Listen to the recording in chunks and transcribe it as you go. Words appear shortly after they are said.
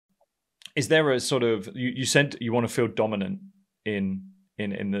Is there a sort of, you said you want to feel dominant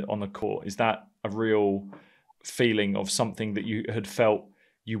on the court. Is that a real feeling of something that you had felt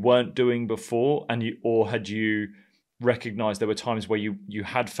you weren't doing before, or had you recognized there were times where you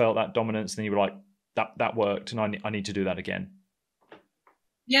had felt that dominance and then you were like, that worked and I need to do that again?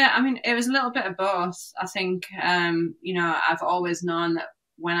 Yeah, I mean, it was a little bit of both. I think, I've always known that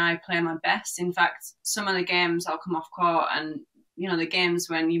when I play my best, in fact, some of the games I'll come off court and, the games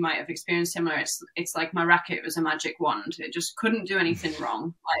when you might have experienced similar, it's like my racket was a magic wand. It just couldn't do anything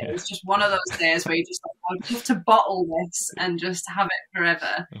wrong. Like, It was just one of those days where you just like, I'd love to bottle this and just have it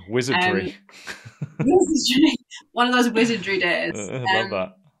forever. Wizardry. One of those wizardry days. I love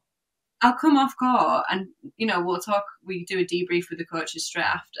that. I'll come off court and, we do a debrief with the coaches straight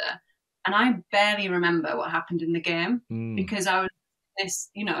after. And I barely remember what happened in the game because I was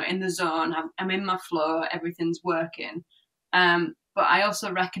in the zone. I'm in my flow, everything's working. But I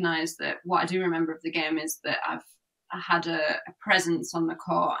also recognise that what I do remember of the game is that I had a presence on the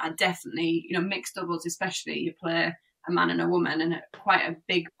court. I definitely, mixed doubles especially, you play a man and a woman, and quite a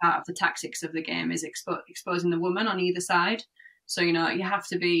big part of the tactics of the game is exposing the woman on either side. So, you have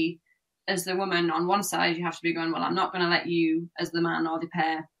to be, as the woman on one side, you have to be going, well, I'm not going to let you as the man or the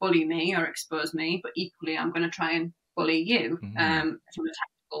pair bully me or expose me, but equally I'm going to try and bully you from a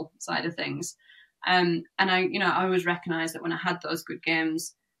tactical side of things. And I always recognised that when I had those good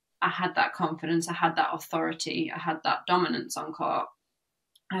games, I had that confidence, I had that authority, I had that dominance on court.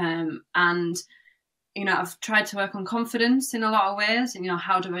 And, I've tried to work on confidence in a lot of ways. And,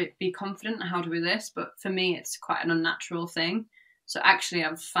 how do I be confident and how do we this? But for me, it's quite an unnatural thing. So actually,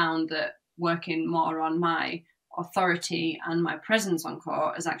 I've found that working more on my authority and my presence on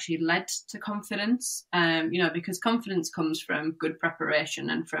court has actually led to confidence, because confidence comes from good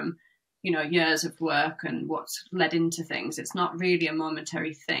preparation and from, years of work and what's led into things. It's not really a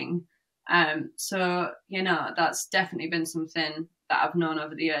momentary thing. So, that's definitely been something that I've known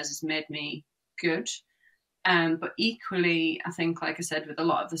over the years has made me good. But equally, I think, like I said, with a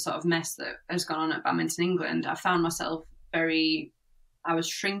lot of the sort of mess that has gone on at Badminton England, I found myself I was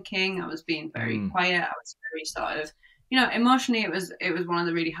shrinking, I was being very quiet, I was very sort of, emotionally it was one of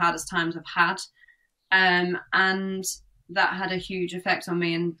the really hardest times I've had. And that had a huge effect on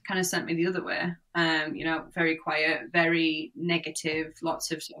me and kind of sent me the other way. Very quiet, very negative,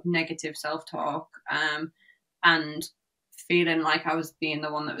 lots of sort of negative self-talk, and feeling like I was being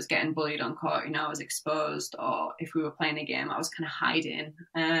the one that was getting bullied on court. I was exposed, or if we were playing a game, I was kind of hiding.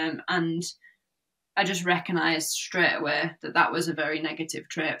 And I just recognised straight away that was a very negative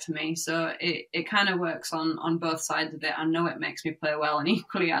trait for me. So it kind of works on both sides of it. I know it makes me play well, and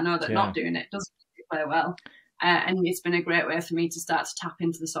equally I know that not doing it doesn't make me play well. And it's been a great way for me to start to tap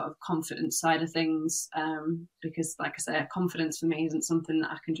into the sort of confidence side of things, because, like I say, confidence for me isn't something that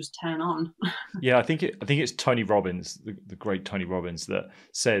I can just turn on. Yeah, I think it's Tony Robbins, the great Tony Robbins, that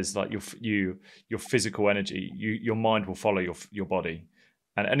says like your physical energy, your mind will follow your body,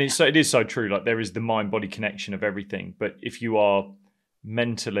 and it is so true. Like there is the mind body connection of everything, but if you are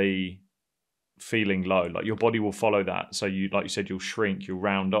mentally feeling low, like your body will follow that. So like you said, you'll shrink, you'll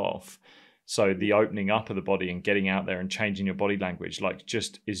round off. So the opening up of the body and getting out there and changing your body language, like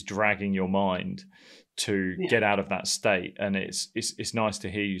just is dragging your mind to get out of that state. And it's nice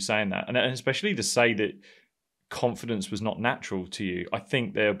to hear you saying that. And especially to say that confidence was not natural to you. I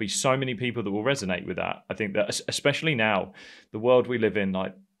think there'll be so many people that will resonate with that. I think that especially now, the world we live in,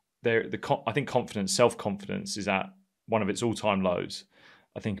 like I think self-confidence is at one of its all-time lows.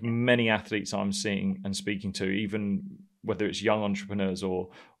 I think many athletes I'm seeing and speaking to, even whether it's young entrepreneurs or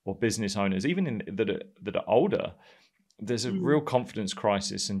business owners, even that are older, there's a real confidence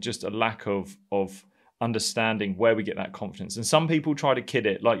crisis and just a lack of understanding where we get that confidence. And some people try to kid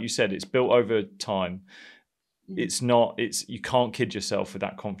it. Like you said, it's built over time. You can't kid yourself with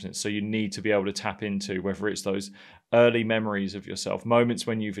that confidence. So you need to be able to tap into, whether it's those early memories of yourself, moments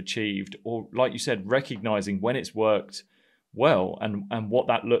when you've achieved, or like you said, recognizing when it's worked well and what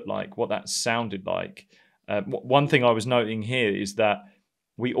that looked like, what that sounded like. One thing I was noting here is that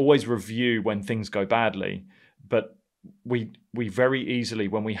we always review when things go badly, but we very easily,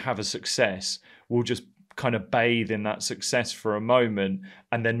 when we have a success, we'll just kind of bathe in that success for a moment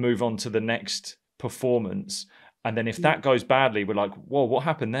and then move on to the next performance. And then if that goes badly, we're like, whoa, what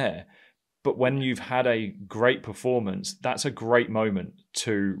happened there? But when you've had a great performance, that's a great moment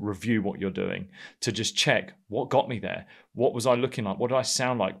to review what you're doing, to just check what got me there. What was I looking like? What did I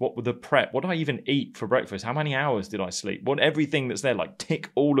sound like? What were the prep? What did I even eat for breakfast? How many hours did I sleep? Everything that's there, like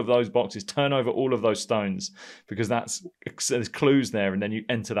tick all of those boxes, turn over all of those stones, because there's clues there, and then you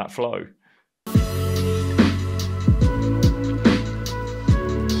enter that flow.